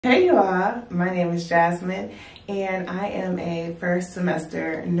Hey y'all, my name is Jasmine and I am a first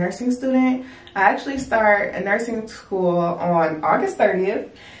semester nursing student. I actually start a nursing school on August 30th.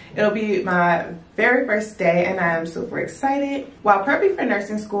 It'll be my very first day and I am super excited. While prepping for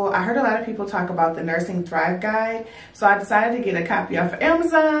nursing school, I heard a lot of people talk about the Nursing Thrive Guide. So I decided to get a copy off of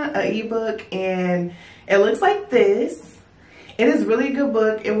Amazon, an ebook, and it looks like this. It is really a good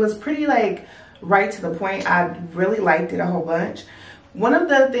book. It was pretty right to the point. I really liked it a whole bunch. One of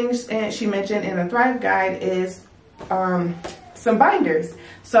the things she mentioned in the Thrive Guide is some binders.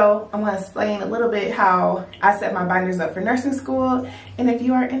 So I'm going to explain a little bit how I set my binders up for nursing school. And if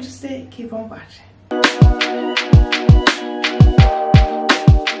you are interested, keep on watching.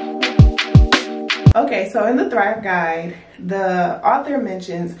 Okay, so in the Thrive Guide, the author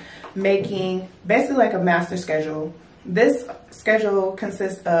mentions making basically like a master schedule. This schedule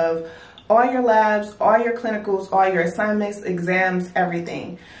consists of all your labs, all your clinicals, all your assignments, exams,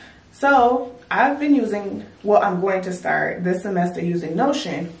 everything. So I've been using, I'm going to start this semester using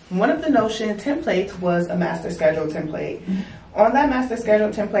Notion. One of the Notion templates was a master schedule template. On that master schedule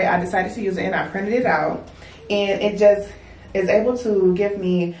template, I decided to use it and I printed it out. And it just is able to give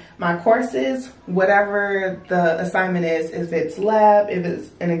me my courses, whatever the assignment is, if it's lab, if it's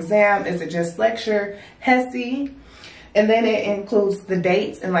an exam, is it just lecture, HESI. And then it includes the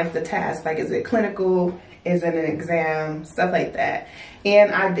dates and the tasks, is it clinical, is it an exam, stuff like that.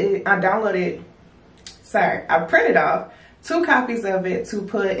 And I printed off 2 copies of it to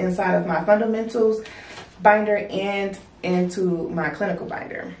put inside of my fundamentals binder and into my clinical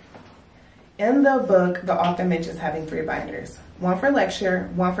binder. In the book, the author mentions having 3 binders, one for lecture,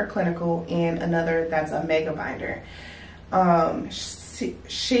 one for clinical, and another that's a mega binder.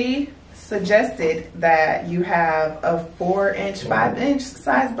 She suggested that you have a 4-inch, 5-inch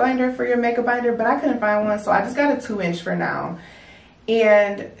size binder for your mega binder, but I couldn't find one, so I just got a 2-inch for now.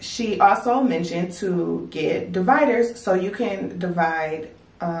 And she also mentioned to get dividers so you can divide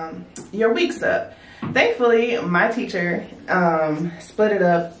your weeks up. Thankfully, my teacher split it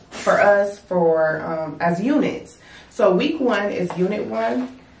up for us as units. So week 1 is unit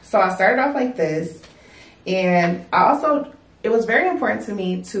 1. So I started off like this, and it was very important to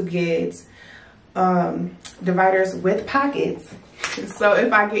me to get dividers with pockets. So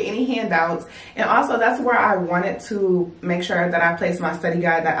if I get any handouts, and also that's where I wanted to make sure that I place my study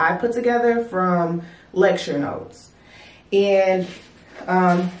guide that I put together from lecture notes. And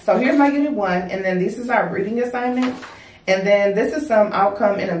so here's my unit 1, and then this is our reading assignment. And then this is some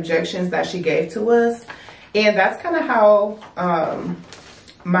outcome and objections that she gave to us. And that's kind of how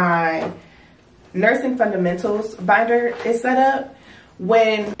my nursing fundamentals binder is set up.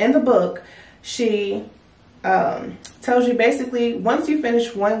 When in the book, she tells you basically once you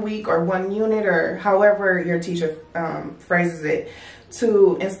finish 1 week or 1 unit or however your teacher phrases it,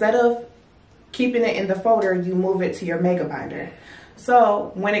 to instead of keeping it in the folder, you move it to your mega binder.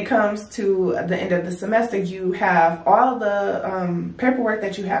 So when it comes to the end of the semester, you have all the paperwork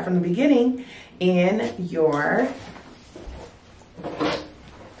that you have from the beginning in your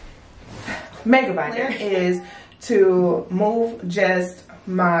mega binder. Is to move just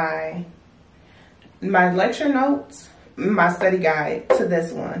my lecture notes, my study guide to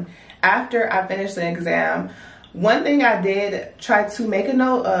this one. After I finish the exam, one thing I did try to make a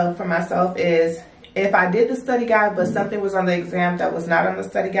note of for myself is if I did the study guide but something was on the exam that was not on the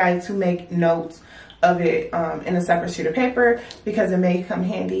study guide, to make notes of it in a separate sheet of paper, because it may come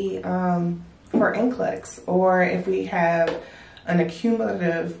handy for NCLEX or if we have an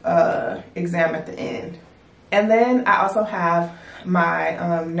accumulative exam at the end. And then I also have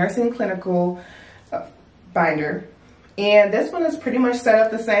my nursing clinical binder, and this one is pretty much set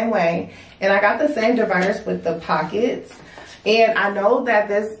up the same way, and I got the same dividers with the pockets. And I know that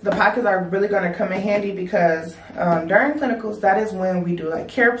the pockets are really going to come in handy because during clinicals, that is when we do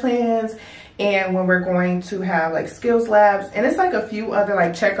care plans and when we're going to have skills labs, and it's a few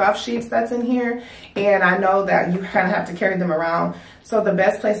other check off sheets that's in here, and I know that you kind of have to carry them around, so the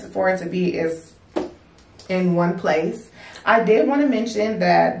best place for it to be is in one place. I did want to mention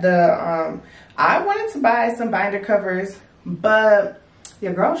that I wanted to buy some binder covers, but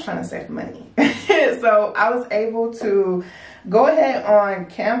your girl was trying to save money. So I was able to go ahead on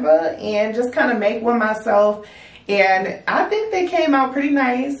Canva and just kind of make one myself. And I think they came out pretty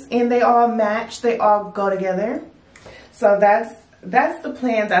nice, and they all match, they all go together. So that's the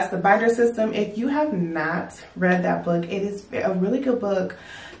plan, that's the binder system. If you have not read that book, it is a really good book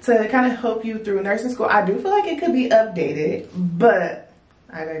to kind of help you through nursing school. I do feel like it could be updated, but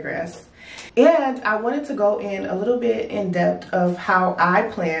I digress. And I wanted to go in a little bit in depth of how I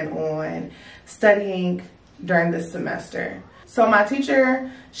plan on studying during this semester. So my teacher,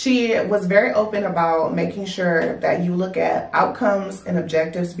 she was very open about making sure that you look at outcomes and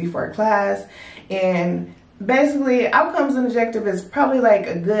objectives before class. And basically, outcomes and objective is probably like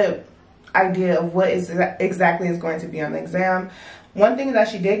a good idea of what is exactly is going to be on the exam. One thing that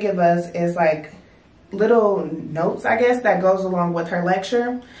she did give us is like little notes, I guess, that goes along with her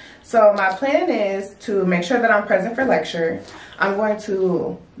lecture. So my plan is to make sure that I'm present for lecture. I'm going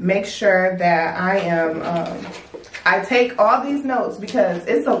to make sure that I am, I take all these notes because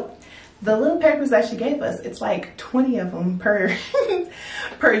it's the little papers that she gave us, it's like 20 of them per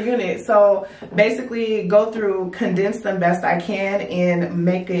per unit. So basically go through, condense them best I can, and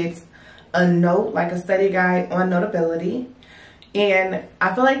make it a note, like a study guide on Notability. And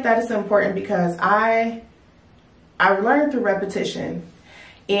I feel like that is important because I learned through repetition.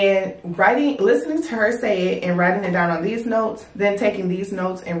 And listening to her say it and writing it down on these notes, then taking these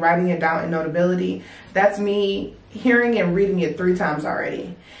notes and writing it down in Notability, that's me hearing and reading it 3 times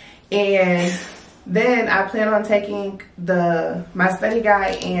already. And then I plan on taking my study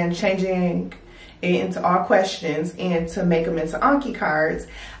guide and changing it into all questions and to make them into Anki cards.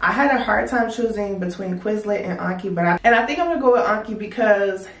 I had a hard time choosing between Quizlet and Anki, but I think I'm gonna go with Anki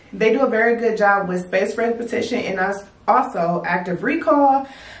because they do a very good job with spaced repetition and also active recall.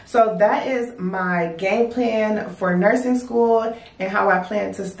 So that is my game plan for nursing school and how I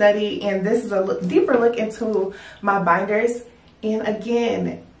plan to study. And this is a deeper look into my binders. And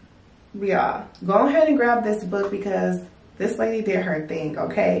again, y'all, go ahead and grab this book because this lady did her thing,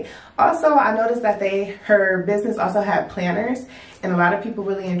 okay? Also, I noticed that her business also had planners, and a lot of people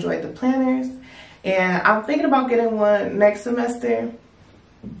really enjoyed the planners. And I'm thinking about getting one next semester.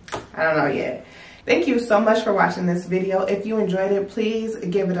 I don't know yet. Thank you so much for watching this video. If you enjoyed it, please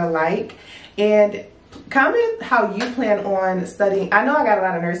give it a like and comment how you plan on studying. I know I got a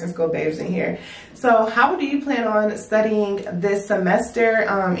lot of nursing school babes in here. So how do you plan on studying this semester?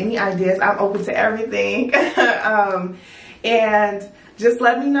 Any ideas? I'm open to everything. And just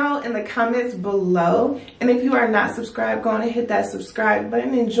let me know in the comments below. And if you are not subscribed, go on and hit that subscribe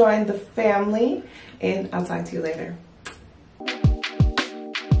button and join the family. And I'll talk to you later.